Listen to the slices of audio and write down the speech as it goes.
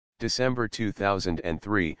December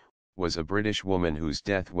 2003, was a British woman whose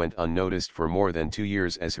death went unnoticed for more than 2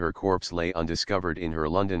 years as her corpse lay undiscovered in her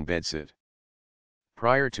London bedsit.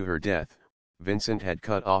 Prior to her death, Vincent had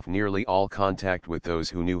cut off nearly all contact with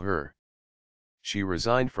those who knew her. She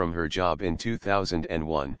resigned from her job in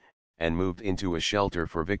 2001, and moved into a shelter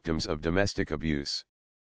for victims of domestic abuse.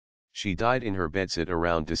 She died in her bedsit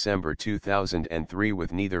around December 2003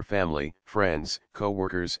 with neither family, friends,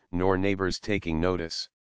 co-workers, nor neighbors taking notice.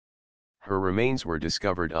 Her remains were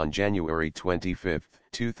discovered on January 25,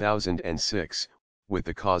 2006, with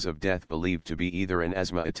the cause of death believed to be either an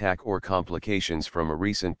asthma attack or complications from a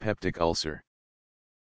recent peptic ulcer.